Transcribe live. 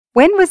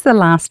When was the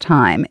last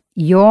time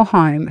your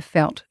home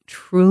felt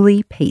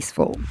truly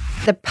peaceful?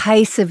 The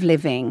pace of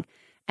living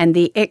and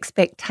the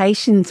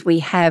expectations we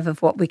have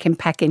of what we can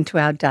pack into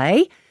our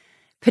day,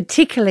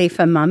 particularly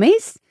for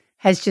mummies,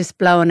 has just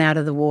blown out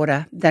of the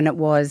water than it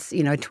was,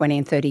 20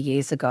 and 30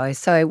 years ago.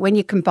 So when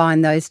you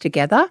combine those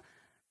together,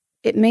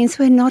 it means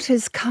we're not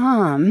as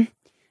calm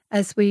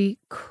as we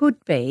could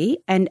be,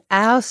 and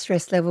our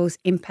stress levels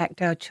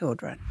impact our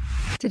children.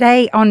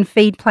 Today on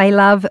Feed, Play,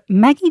 Love,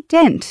 Maggie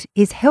Dent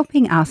is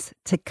helping us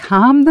to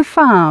calm the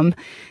farm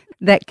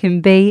that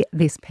can be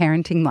this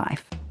parenting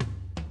life.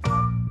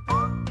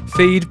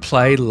 Feed,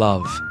 Play,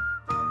 Love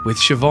with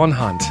Siobhan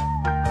Hunt.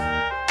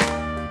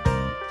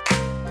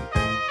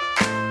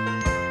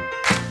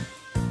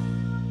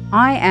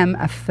 I am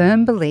a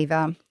firm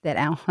believer that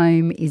our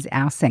home is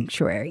our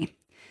sanctuary.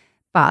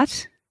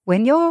 But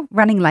when you're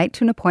running late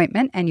to an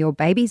appointment and your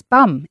baby's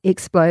bum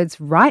explodes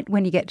right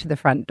when you get to the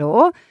front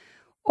door,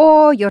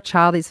 or your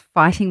child is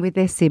fighting with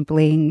their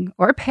sibling,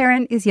 or a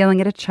parent is yelling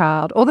at a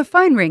child, or the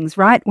phone rings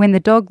right when the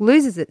dog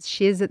loses its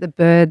shiz at the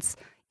birds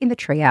in the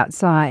tree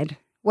outside,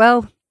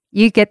 well,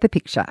 you get the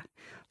picture.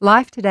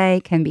 Life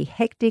today can be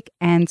hectic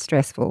and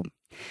stressful.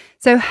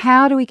 So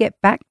how do we get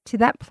back to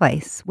that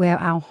place where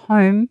our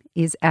home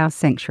is our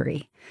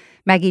sanctuary?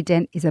 Maggie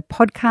Dent is a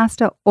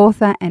podcaster,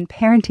 author and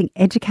parenting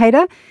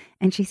educator,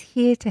 and she's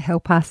here to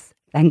help us,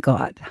 thank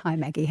God. Hi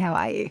Maggie, how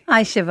are you?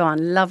 Hi Siobhan,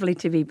 lovely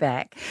to be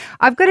back.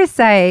 I've got to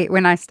say,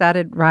 when I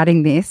started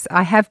writing this,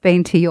 I have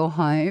been to your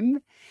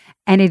home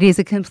and it is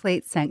a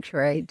complete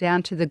sanctuary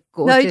down to the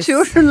gorgeous...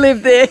 No children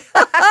live there.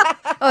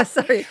 Oh,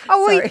 sorry.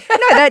 Oh, well, sorry.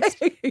 No, that's...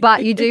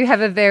 But you do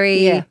have a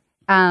very...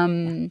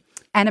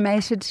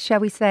 animated, shall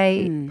we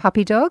say,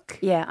 puppy dog?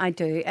 Yeah, I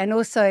do. And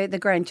also the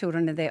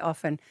grandchildren are there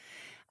often.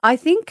 I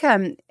think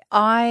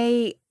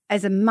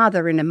as a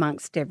mother in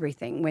amongst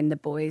everything, when the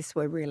boys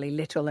were really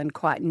little and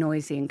quite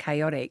noisy and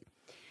chaotic,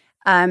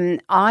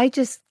 I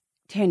just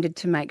tended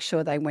to make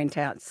sure they went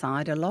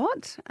outside a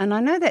lot. And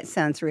I know that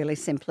sounds really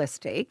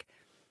simplistic,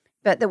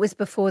 but that was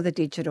before the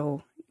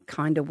digital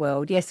kind of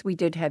world. Yes, we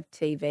did have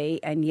TV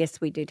and yes,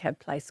 we did have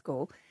play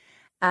school.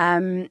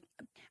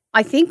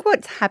 I think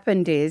what's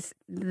happened is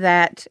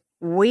that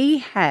we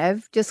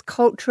have just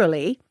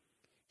culturally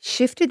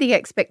shifted the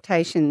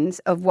expectations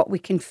of what we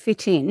can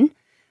fit in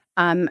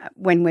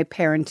when we're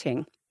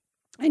parenting.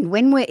 And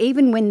when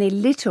they're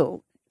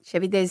little,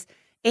 Chevy, there's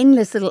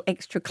endless little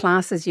extra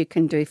classes you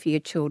can do for your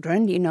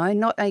children,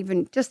 not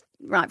even just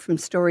right from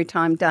story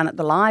time done at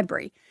the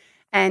library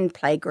and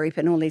playgroup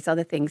and all these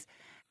other things.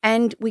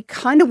 And we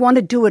kind of want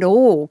to do it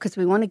all because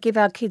we want to give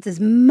our kids as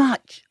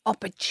much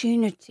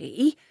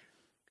opportunity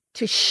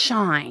to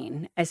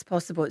shine as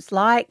possible. It's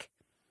like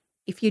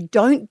if you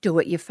don't do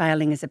it, you're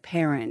failing as a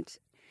parent.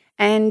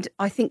 And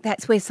I think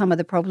that's where some of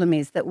the problem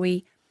is,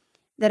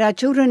 that our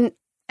children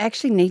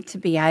actually need to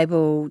be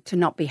able to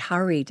not be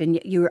hurried. And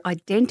you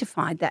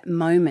identified that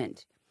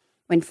moment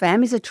when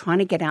families are trying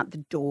to get out the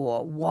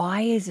door.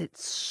 Why is it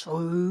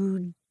so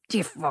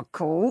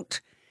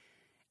difficult?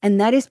 And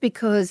that is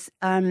because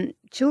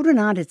children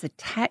aren't as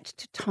attached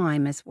to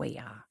time as we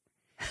are.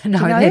 No,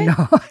 they're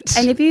not.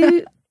 And if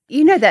you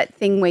know that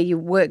thing where you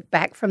work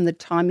back from the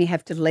time you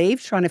have to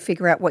leave, trying to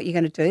figure out what you're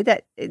going to do,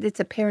 that it's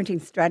a parenting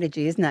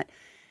strategy, isn't it?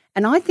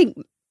 And I think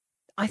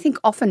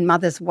often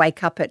mothers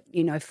wake up at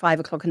 5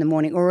 o'clock in the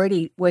morning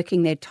already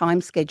working their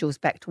time schedules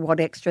back to what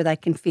extra they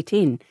can fit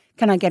in.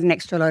 Can I get an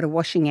extra load of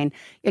washing in?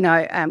 Can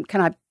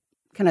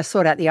I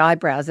sort out the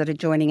eyebrows that are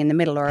joining in the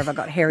middle, or have I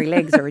got hairy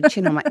legs or a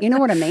chin on my? You know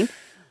what I mean?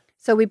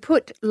 So we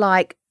put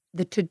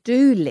the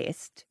to-do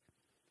list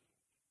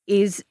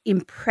is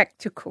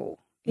impractical,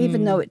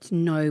 even though it's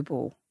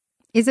noble.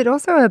 Is it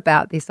also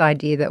about this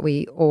idea that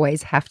we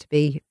always have to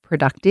be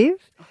productive?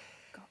 Oh,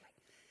 God.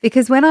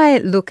 Because when I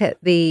look at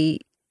the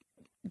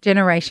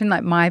generation,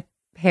 like my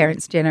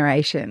parents'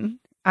 generation,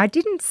 I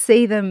didn't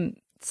see them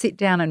sit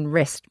down and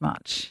rest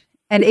much.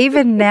 And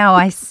even now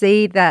I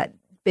see that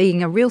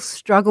being a real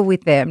struggle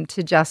with them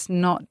to just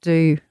not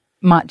do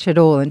much at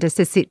all and just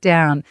to sit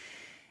down.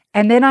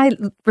 And then I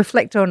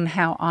reflect on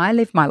how I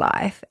live my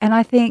life and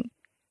I think,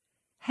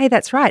 hey,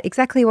 that's right,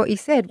 exactly what you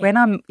said.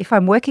 If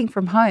I'm working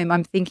from home,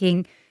 I'm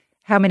thinking,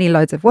 how many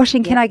loads of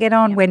washing can I get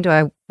on? When do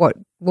I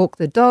walk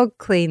the dog,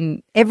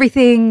 clean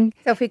everything?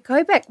 So if we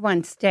go back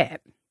one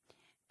step,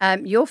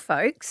 your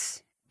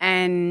folks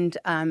and,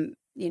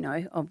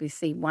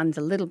 obviously one's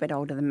a little bit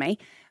older than me,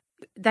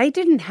 they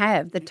didn't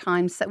have the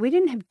time. So we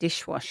didn't have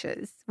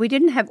dishwashers. We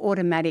didn't have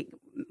automatic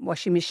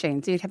washing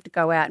machines. You'd have to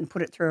go out and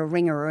put it through a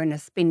wringer or in a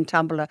spin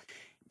tumbler.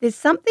 There's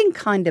something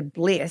kind of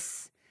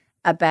bliss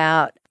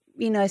about,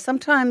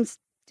 sometimes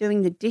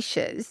doing the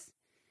dishes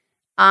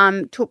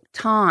took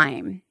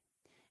time.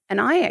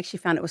 And I actually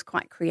found it was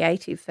quite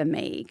creative for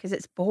me because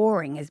it's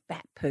boring as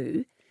bat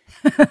poo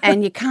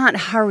and you can't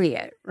hurry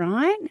it,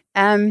 right?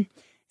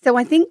 So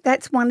I think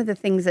that's one of the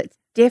things that's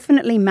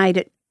definitely made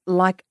it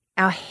like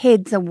our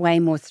heads are way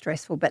more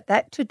stressful. But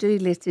that to-do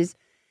list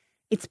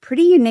it's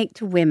pretty unique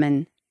to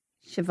women,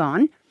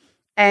 Siobhan.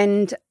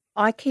 And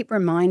I keep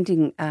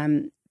reminding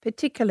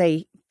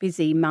particularly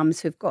busy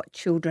mums who've got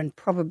children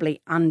probably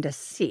under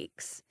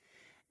 6,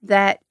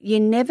 that you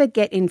never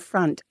get in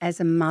front as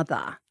a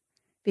mother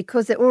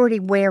because they're already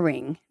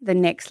wearing the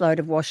next load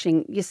of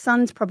washing. Your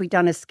son's probably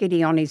done a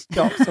skiddy on his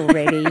jocks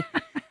already.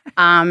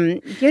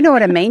 You know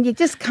what I mean? You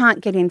just can't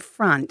get in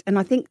front. And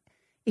I think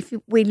if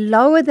we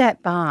lower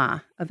that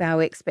bar of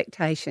our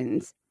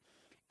expectations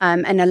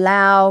and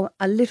allow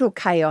a little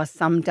chaos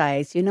some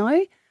days,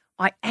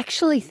 I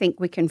actually think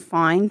we can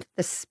find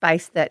the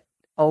space that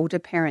older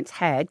parents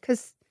had,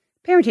 because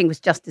parenting was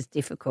just as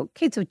difficult.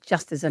 Kids were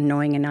just as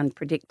annoying and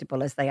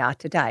unpredictable as they are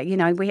today.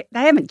 They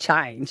haven't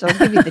changed. I'll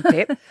give you the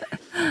tip.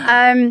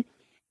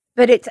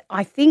 But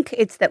I think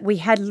it's that we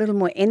had a little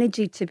more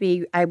energy to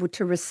be able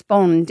to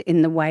respond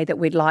in the way that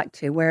we'd like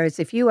to. Whereas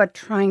if you are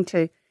trying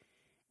to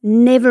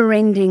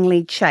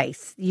never-endingly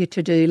chase your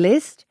to-do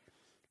list,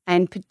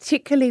 and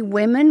particularly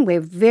women, we're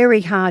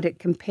very hard at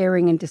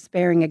comparing and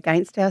despairing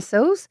against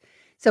ourselves.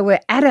 So we're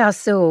at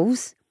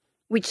ourselves,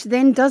 which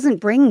then doesn't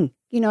bring,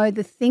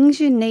 the things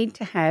you need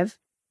to have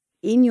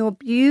in your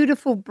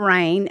beautiful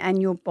brain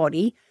and your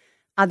body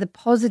are the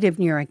positive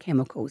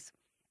neurochemicals.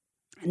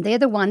 And they're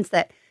the ones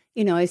that,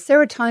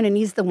 serotonin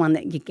is the one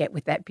that you get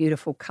with that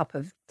beautiful cup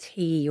of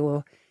tea,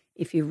 or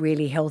if you're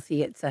really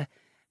healthy, it's a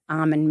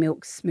almond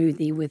milk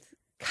smoothie with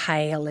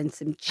kale and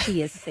some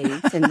chia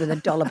seeds and with a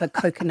dollop of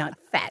coconut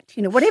fat,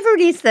 whatever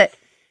it is that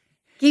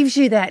gives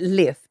you that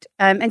lift.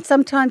 And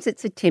sometimes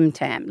it's a Tim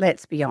Tam,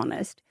 let's be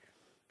honest.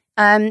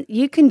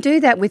 You can do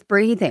that with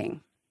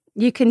breathing.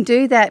 You can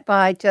do that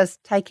by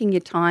just taking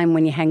your time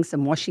when you hang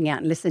some washing out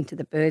and listen to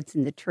the birds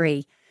in the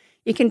tree.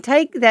 You can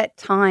take that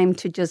time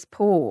to just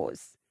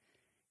pause.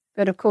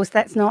 But, of course,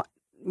 that's not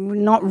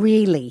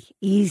really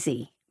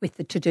easy with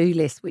the to-do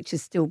list, which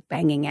is still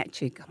banging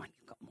at you. Go on,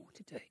 you've got more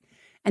to do.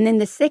 And then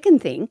the second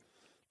thing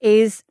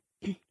is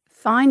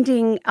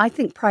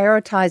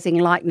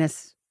prioritizing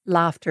lightness,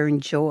 laughter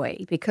and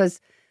joy, because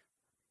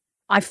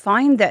I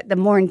find that the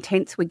more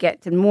intense we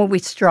get, the more we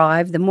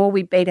strive, the more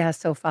we beat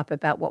ourselves up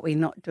about what we're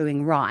not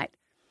doing right,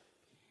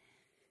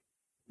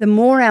 the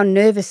more our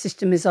nervous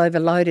system is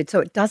overloaded. So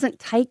it doesn't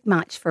take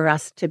much for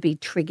us to be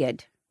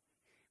triggered.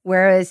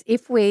 Whereas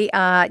if we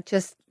are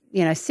just,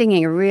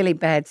 singing a really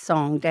bad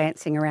song,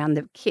 dancing around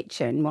the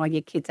kitchen while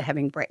your kids are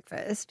having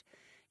breakfast,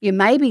 you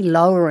may be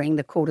lowering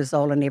the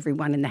cortisol in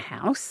everyone in the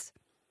house.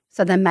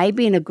 So they may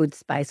be in a good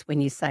space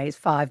when you say it's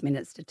 5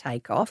 minutes to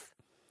take off.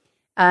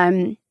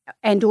 And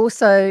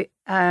also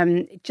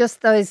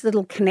just those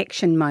little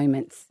connection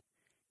moments.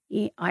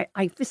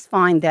 I just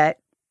find that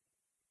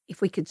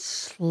if we could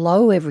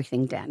slow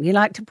everything down, you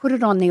like to put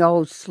it on the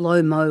old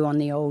slow-mo on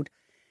the old,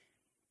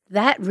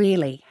 that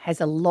really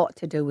has a lot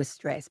to do with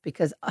stress,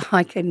 because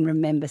I can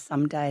remember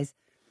some days,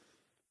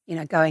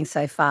 going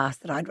so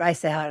fast that I'd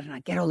race out and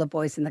I'd get all the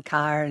boys in the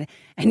car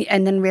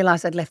and then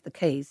realise I'd left the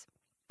keys.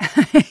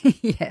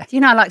 Yeah.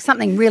 Like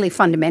something really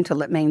fundamental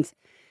that means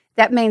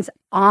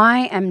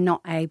I am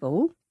not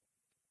able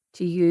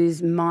to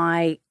use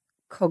my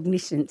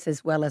cognitions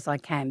as well as I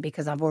can,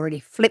 because I've already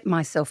flipped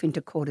myself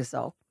into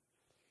cortisol.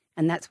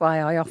 And that's why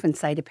I often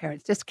say to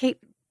parents, just keep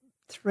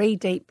 3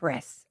 deep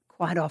breaths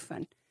quite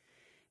often,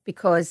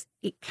 because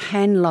it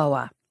can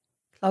lowers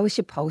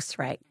your pulse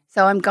rate.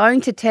 So I'm going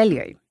to tell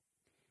you,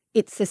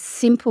 it's a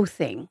simple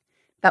thing,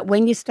 but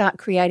when you start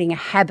creating a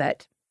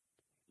habit,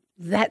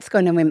 that's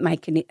going to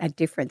make a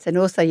difference. And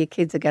also your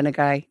kids are going to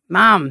go,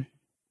 Mum,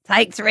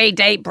 take 3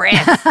 deep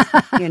breaths,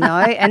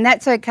 and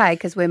that's okay,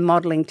 because we're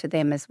modelling to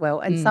them as well.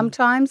 And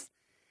sometimes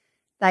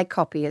they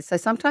copy us. So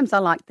sometimes I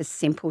like the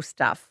simple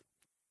stuff.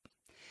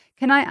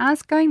 Can I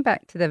ask, going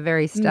back to the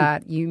very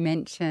start, you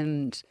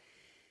mentioned,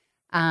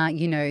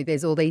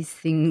 there's all these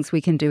things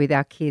we can do with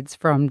our kids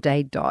from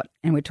day dot,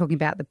 and we're talking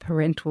about the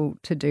parental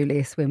to-do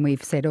list when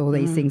we've said all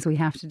these things we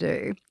have to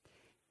do.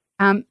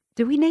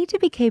 Do we need to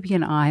be keeping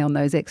an eye on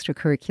those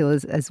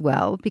extracurriculars as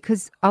well?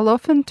 Because I'll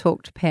often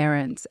talk to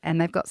parents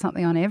and they've got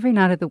something on every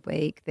night of the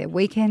week. Their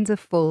weekends are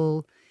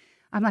full.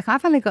 I'm like,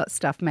 I've only got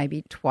stuff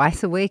maybe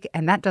twice a week,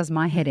 and that does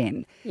my head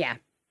in. Yeah.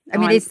 I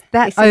mean, is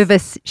that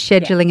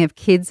overscheduling of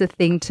kids a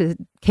thing to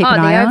keep an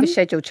eye on? The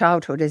overscheduled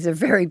childhood is a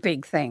very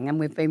big thing, and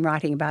we've been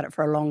writing about it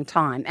for a long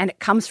time. And it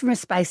comes from a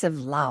space of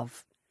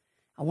love.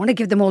 I want to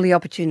give them all the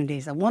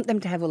opportunities. I want them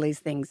to have all these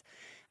things.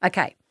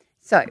 Okay,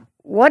 so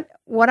what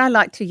I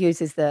like to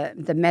use is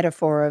the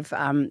metaphor of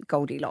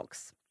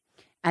Goldilocks,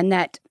 and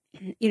that,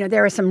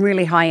 there are some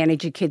really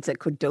high-energy kids that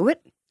could do it.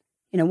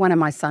 One of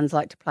my sons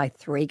liked to play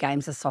 3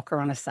 games of soccer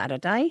on a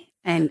Saturday,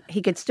 and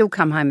he could still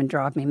come home and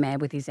drive me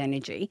mad with his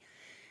energy.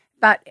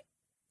 But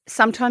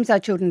sometimes our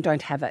children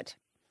don't have it.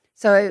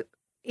 So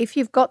if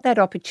you've got that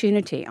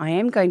opportunity, I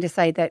am going to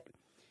say that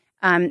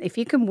if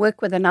you can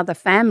work with another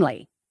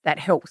family, that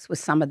helps with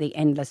some of the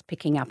endless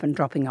picking up and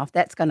dropping off.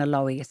 That's going to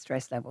lower your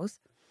stress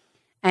levels.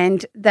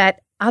 And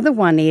that other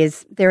one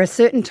is, there are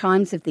certain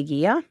times of the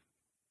year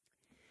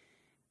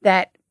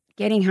that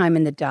getting home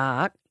in the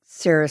dark,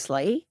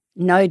 seriously,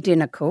 no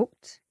dinner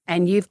cooked,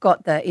 and you've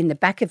got in the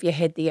back of your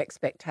head the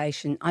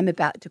expectation, I'm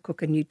about to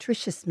cook a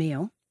nutritious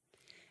meal.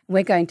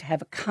 We're going to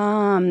have a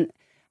calm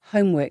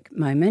homework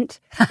moment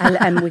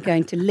and we're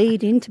going to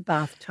lead into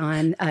bath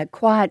time,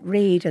 quiet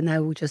read, and they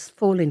will just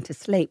fall into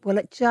sleep. Well,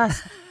 it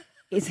just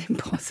is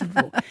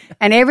impossible.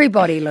 And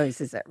everybody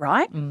loses it,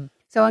 right?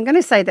 So I'm going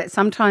to say that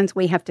sometimes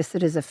we have to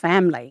sit as a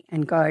family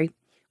and go,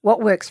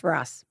 what works for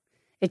us?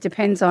 It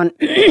depends on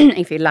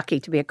if you're lucky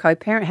to be a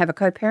co-parent, have a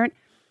co-parent,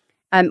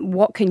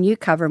 what can you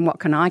cover and what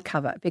can I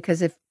cover?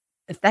 Because if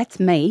that's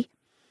me,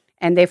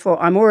 and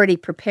therefore I'm already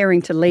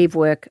preparing to leave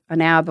work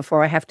an hour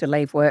before I have to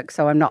leave work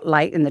so I'm not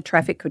late and the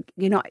traffic could,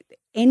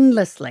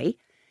 endlessly,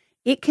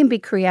 it can be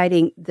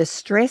creating the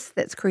stress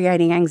that's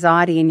creating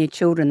anxiety in your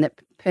children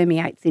that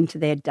permeates into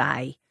their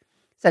day.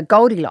 So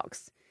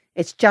Goldilocks,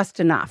 it's just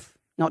enough,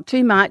 not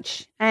too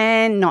much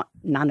and not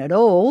none at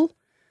all.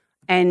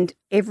 And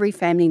every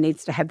family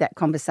needs to have that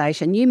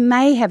conversation. You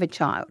may have a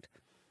child,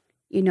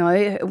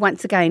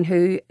 once again,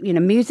 who,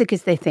 music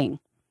is their thing.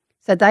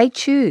 So they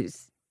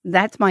choose.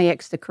 That's my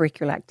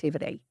extracurricular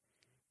activity.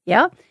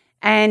 Yeah.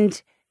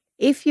 And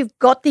if you've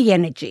got the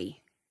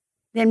energy,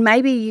 then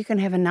maybe you can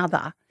have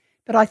another.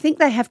 But I think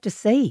they have to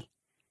see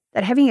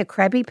that having a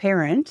crabby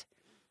parent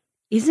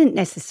isn't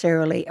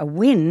necessarily a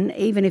win,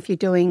 even if you're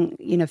doing,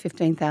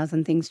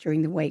 15,000 things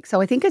during the week.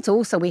 So I think it's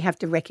also we have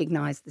to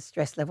recognise the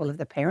stress level of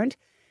the parent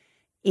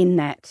in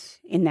that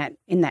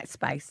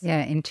space.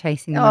 Yeah, in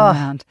chasing them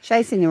around.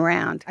 Chasing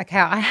around. Okay,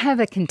 I have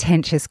a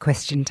contentious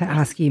question to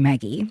ask you,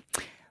 Maggie.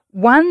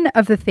 One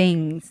of the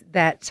things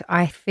that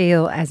I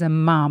feel as a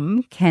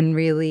mum can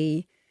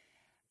really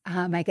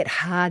make it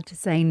hard to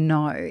say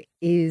no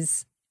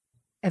is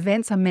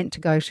events I'm meant to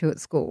go to at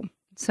school.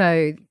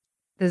 So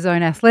the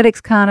Zone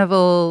Athletics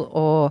Carnival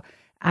or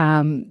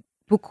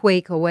Book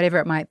Week or whatever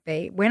it might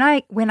be. When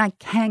I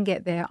can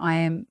get there, I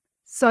am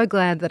so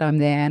glad that I'm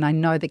there and I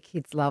know the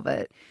kids love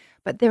it.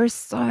 But there are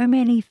so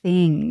many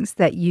things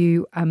that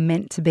you are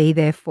meant to be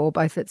there for,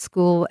 both at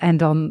school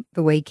and on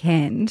the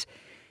weekend.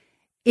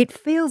 It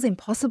feels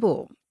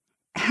impossible.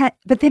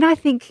 But then I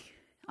think,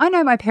 I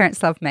know my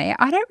parents love me.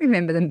 I don't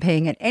remember them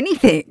being at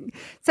anything.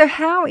 So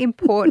how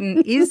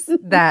important is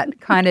that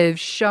kind of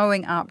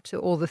showing up to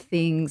all the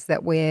things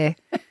that we're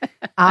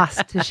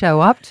asked to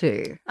show up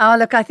to? Oh,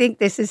 look, I think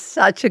this is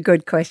such a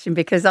good question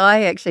because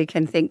I actually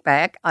can think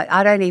back.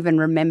 I don't even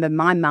remember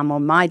my mum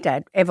or my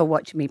dad ever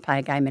watching me play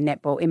a game of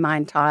netball in my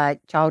entire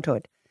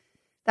childhood.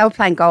 They were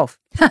playing golf.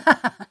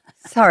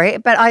 Sorry,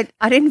 but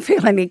I didn't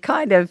feel any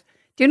kind of,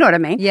 do you know what I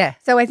mean? Yeah.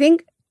 So I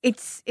think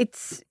it's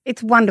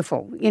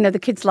wonderful. The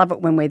kids love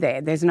it when we're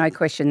there. There's no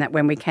question that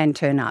when we can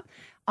turn up.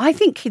 I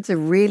think kids are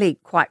really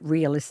quite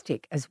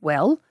realistic as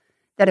well,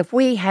 that if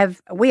we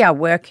are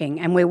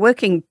working and we're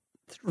working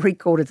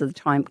 3/4 of the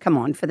time, come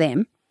on, for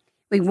them,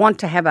 we want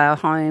to have our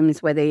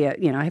homes, whether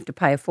you have to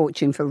pay a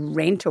fortune for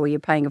rent or you're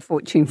paying a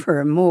fortune for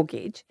a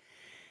mortgage.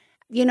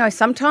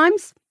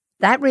 Sometimes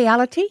that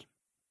reality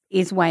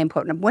is way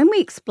important. When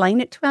we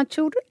explain it to our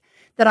children,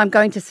 that I'm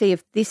going to see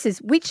if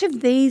which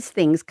of these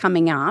things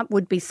coming up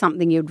would be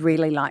something you'd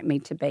really like me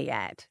to be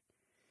at.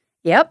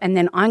 Yep. And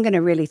then I'm going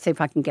to really see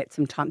if I can get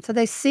some time. So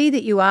they see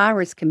that you are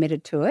as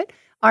committed to it.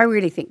 I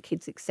really think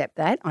kids accept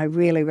that. I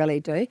really, really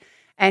do.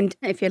 And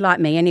if you're like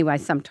me anyway,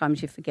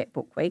 sometimes you forget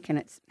Book Week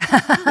and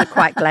you're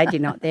quite glad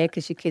you're not there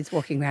because your kid's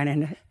walking around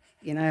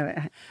in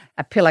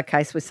a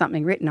pillowcase with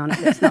something written on it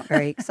that's not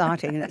very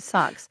exciting and it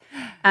sucks.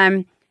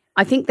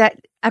 I think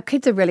that our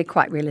kids are really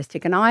quite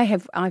realistic. And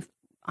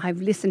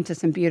I've listened to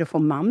some beautiful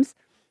mums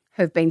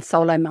who've been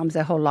solo mums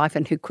their whole life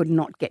and who could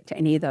not get to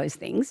any of those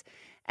things.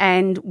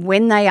 And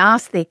when they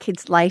asked their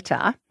kids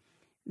later,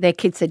 their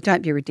kids said,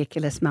 "Don't be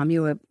ridiculous, Mum.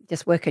 You were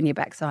just working your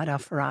backside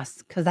off for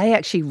us," because they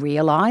actually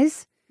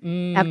realise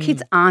our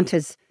kids aren't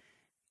as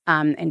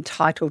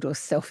entitled or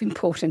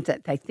self-important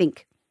that they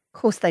think. Of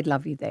course they'd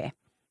love you there,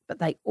 but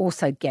they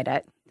also get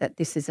it that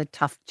this is a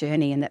tough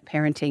journey and that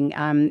parenting,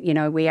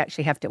 we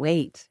actually have to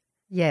eat.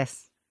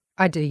 Yes.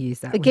 I do use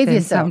that. Forgive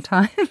yourself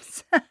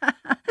sometimes.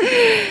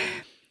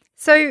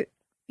 So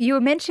you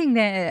were mentioning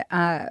there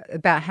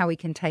about how we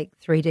can take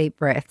 3 deep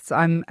breaths.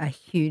 I'm a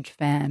huge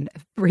fan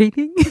of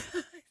breathing.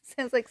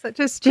 Sounds like such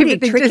a stupid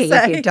thing tricky to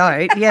say. if you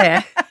don't.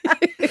 Yeah.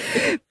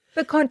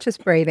 But conscious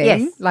breathing,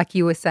 yes. like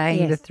you were saying,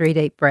 Yes. the 3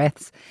 deep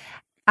breaths.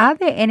 Are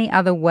there any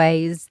other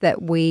ways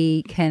that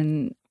we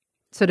can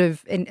sort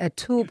of in a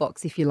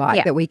toolbox, if you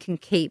like, that we can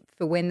keep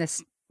for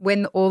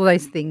when all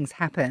those things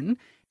happen?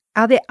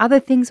 Are there other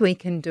things we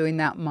can do in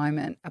that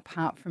moment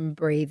apart from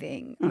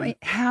breathing? I mean,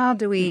 how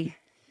do we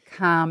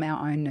calm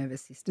our own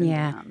nervous system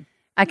down?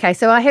 Okay,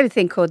 so I have a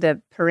thing called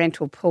the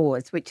parental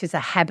pause, which is a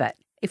habit.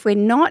 If we're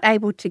not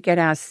able to get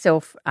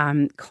ourselves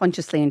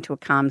consciously into a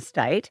calm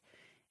state,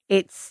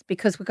 it's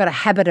because we've got a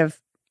habit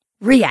of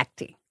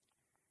reacting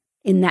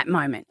in that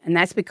moment. And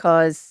that's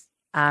because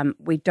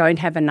we don't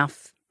have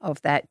enough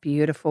of that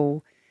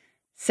beautiful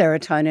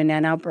serotonin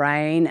in our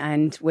brain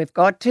and we've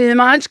got too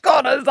much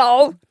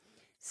cortisol.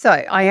 So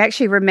I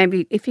actually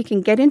remember if you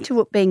can get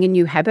into it being a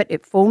new habit,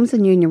 it forms a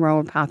new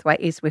neural pathway,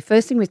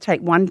 first thing we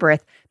take one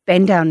breath,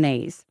 bend our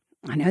knees.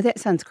 I know that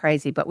sounds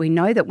crazy, but we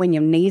know that when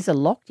your knees are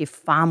locked, you're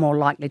far more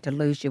likely to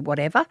lose your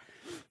whatever,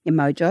 your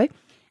mojo.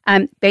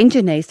 Bend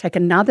your knees, take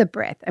another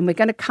breath, and we're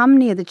going to come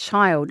near the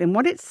child. And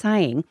what it's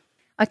saying,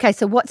 okay,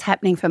 so what's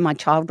happening for my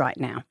child right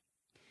now?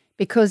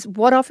 Because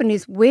what often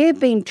is we're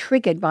being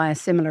triggered by a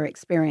similar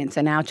experience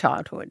in our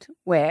childhood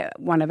where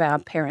one of our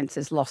parents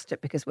has lost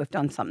it because we've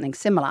done something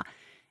similar.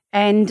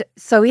 And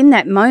so in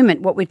that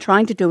moment, what we're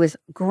trying to do is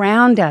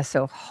ground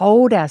ourselves,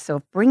 hold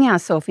ourselves, bring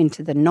ourselves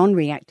into the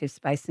non-reactive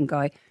space and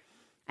go,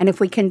 and if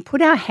we can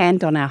put our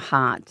hand on our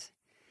heart,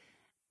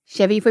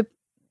 Chevy, if we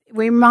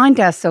remind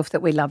ourselves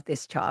that we love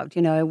this child,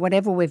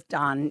 whatever we've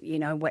done,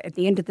 at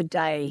the end of the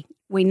day,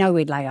 we know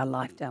we'd lay our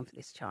life down for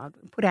this child.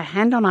 Put our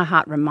hand on our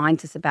heart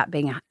reminds us about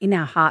being in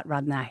our heart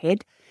rather than our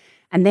head,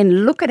 and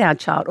then look at our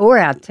child or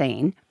our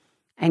teen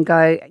and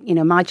go,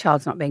 my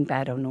child's not being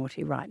bad or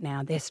naughty right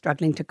now. They're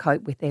struggling to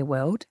cope with their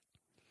world.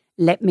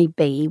 Let me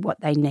be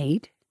what they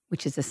need,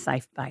 which is a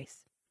safe base.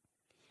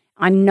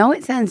 I know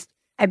it sounds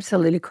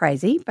absolutely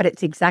crazy, but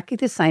it's exactly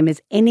the same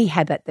as any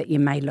habit that you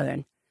may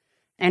learn.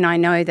 And I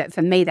know that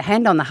for me, the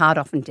hand on the heart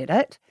often did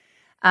it.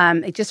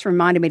 It just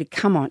reminded me to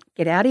come on,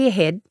 get out of your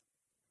head,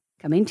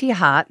 come into your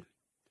heart.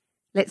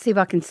 Let's see if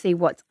I can see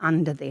what's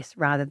under this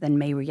rather than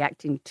me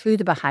reacting to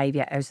the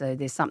behaviour as though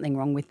there's something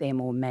wrong with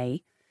them or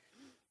me.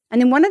 And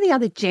then one of the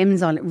other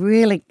gems on it,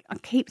 really, I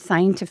keep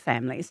saying to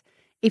families,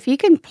 if you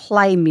can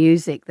play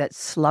music that's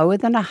slower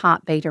than a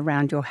heartbeat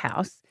around your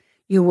house,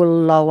 you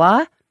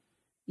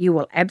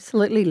will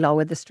absolutely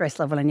lower the stress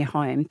level in your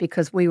home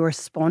because we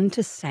respond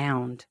to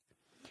sound.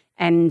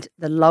 And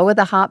the lower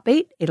the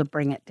heartbeat, it'll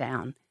bring it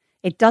down.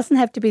 It doesn't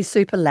have to be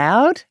super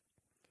loud.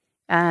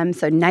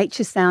 So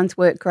nature sounds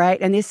work great.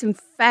 And there's some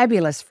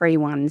fabulous free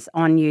ones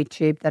on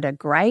YouTube that are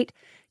great.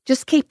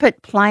 Just keep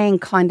it playing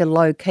kind of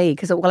low key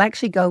because it will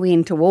actually go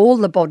into all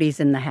the bodies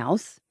in the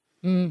house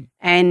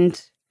and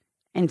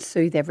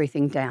soothe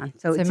everything down.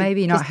 So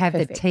maybe not have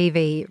perfect. The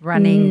TV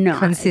running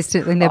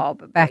consistently in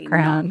the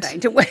background.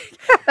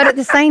 But at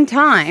the same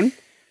time,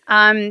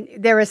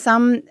 there are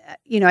some,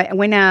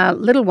 when our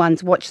little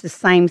ones watch the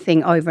same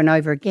thing over and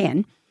over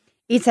again,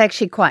 it's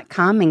actually quite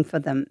calming for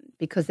them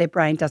because their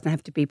brain doesn't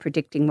have to be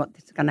predicting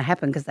what's going to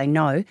happen because they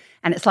know.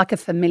 And it's like a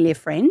familiar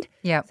friend.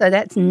 Yeah. So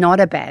that's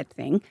not a bad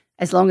thing.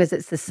 As long as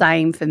it's the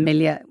same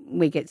familiar,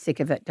 we get sick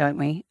of it, don't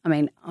we? I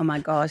mean, oh my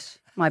gosh,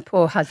 my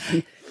poor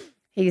husband,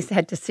 he's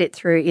had to sit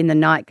through In the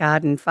Night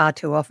Garden far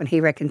too often. He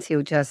reckons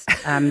he'll just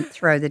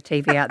throw the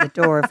TV out the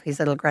door if his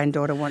little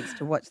granddaughter wants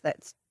to watch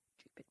that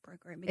stupid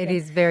program again. It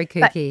is very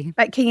kooky.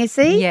 But can you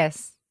see?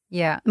 Yes.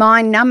 Yeah.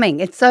 Mind-numbing.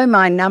 It's so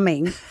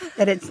mind-numbing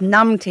that it's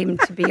numbed him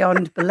to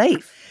beyond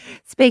belief.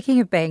 Speaking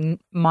of being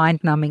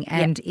mind-numbing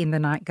and In the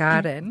Night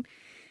Garden,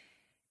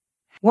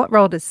 what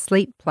role does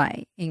sleep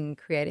play in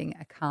creating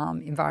a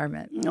calm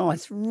environment? Oh,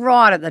 it's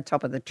right at the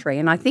top of the tree.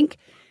 And I think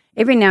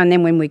every now and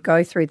then when we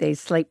go through these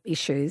sleep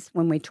issues,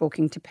 when we're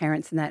talking to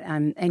parents and that,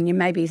 and you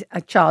maybe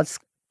a child's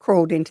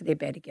crawled into their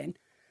bed again,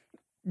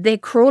 they're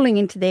crawling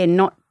into there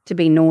not to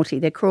be naughty.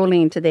 They're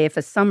crawling into there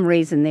for some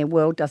reason their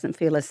world doesn't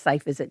feel as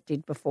safe as it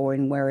did before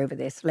in wherever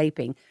they're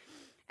sleeping.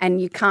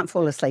 And you can't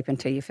fall asleep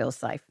until you feel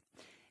safe.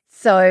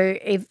 So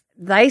if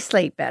they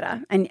sleep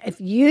better and if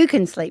you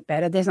can sleep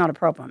better, there's not a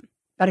problem.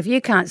 But if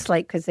you can't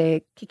sleep because they're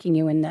kicking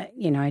you in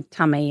the,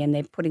 tummy and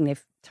they're putting their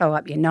toe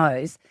up your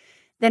nose,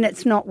 then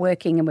it's not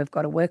working and we've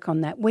got to work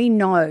on that. We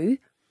know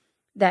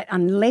that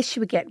unless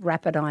you get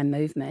rapid eye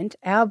movement,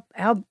 our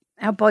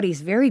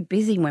body's very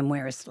busy when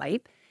we're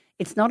asleep.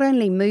 It's not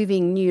only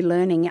moving new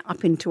learning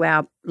up into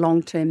our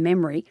long-term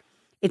memory,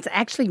 it's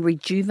actually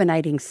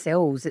rejuvenating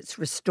cells. It's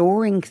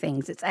restoring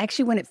things. It's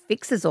actually when it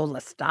fixes all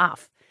the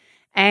stuff.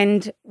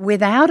 And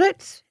without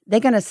it,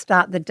 they're going to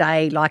start the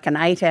day like an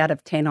 8 out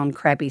of 10 on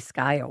crabby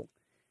scale.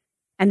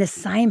 And the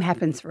same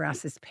happens for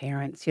us as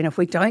parents. If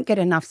we don't get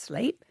enough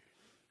sleep,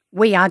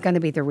 we are going to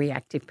be the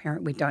reactive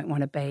parent we don't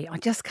want to be. I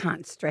just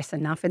can't stress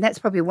enough. And that's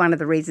probably one of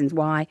the reasons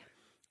why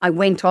I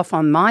went off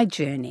on my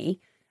journey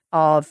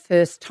of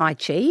first Tai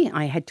Chi.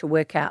 I had to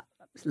work out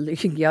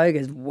yoga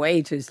is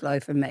way too slow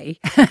for me.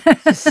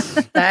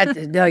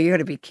 No, you got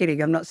to be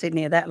kidding. I'm not sitting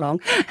here that long.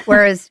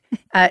 Whereas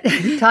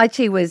Tai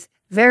Chi was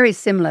very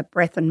similar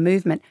breath and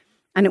movement,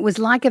 and it was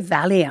like a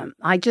Valium.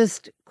 I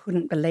just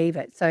couldn't believe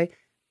it. So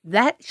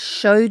that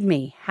showed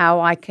me how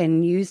I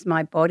can use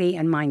my body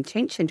and my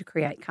intention to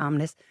create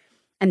calmness.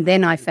 And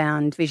then I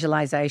found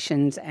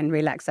visualizations and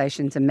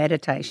relaxations and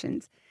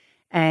meditations.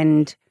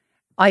 And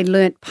I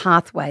learnt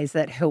pathways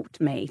that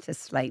helped me to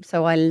sleep.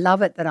 So I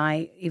love it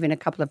that even a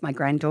couple of my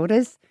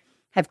granddaughters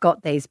have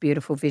got these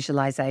beautiful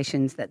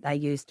visualizations that they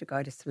use to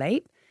go to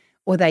sleep,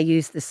 or they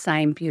use the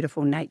same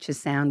beautiful nature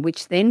sound,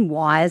 which then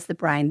wires the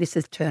brain. This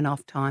is turn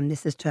off time,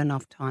 this is turn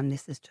off time,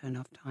 this is turn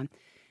off time.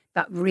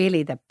 But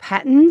really the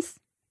patterns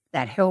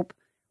that help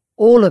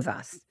all of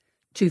us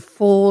to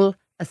fall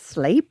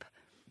asleep,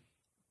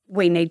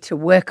 we need to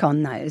work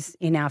on those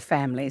in our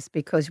families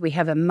because we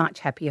have a much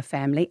happier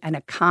family and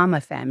a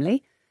calmer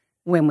family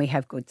when we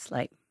have good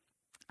sleep.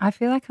 I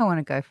feel like I want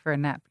to go for a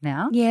nap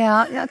now.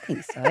 Yeah, I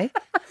think so.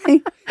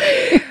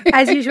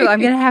 As usual,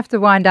 I'm going to have to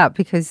wind up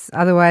because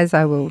otherwise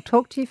I will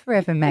talk to you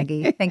forever,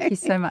 Maggie. Thank you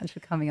so much for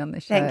coming on the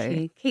show. Thank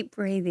you. Keep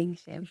breathing,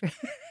 Sheb.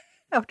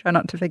 I'll try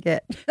not to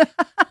forget.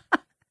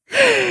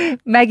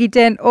 Maggie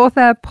Dent,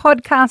 author,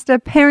 podcaster,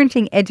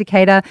 parenting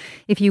educator.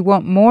 If you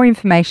want more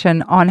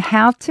information on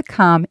how to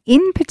calm,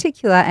 in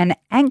particular, an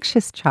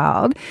anxious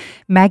child,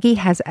 Maggie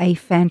has a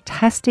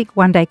fantastic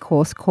one-day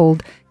course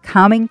called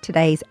Calming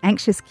Today's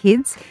Anxious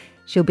Kids.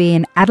 She'll be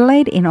in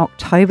Adelaide in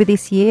October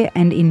this year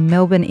and in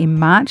Melbourne in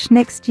March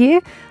next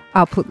year.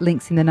 I'll put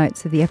links in the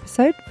notes of the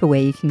episode for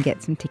where you can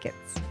get some tickets.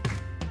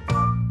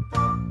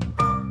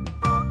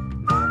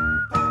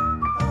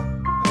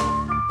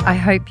 I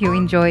hope you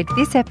enjoyed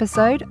this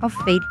episode of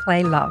Feed,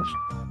 Play, Love.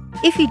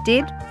 If you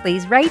did,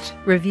 please rate,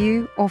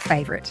 review or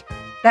favourite.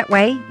 That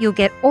way you'll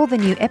get all the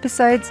new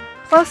episodes,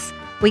 plus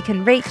we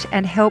can reach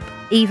and help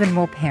even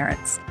more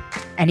parents.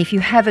 And if you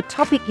have a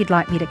topic you'd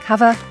like me to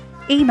cover,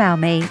 email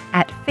me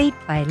at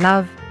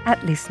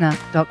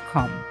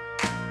feedplaylove@listener.com.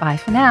 Bye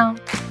for now.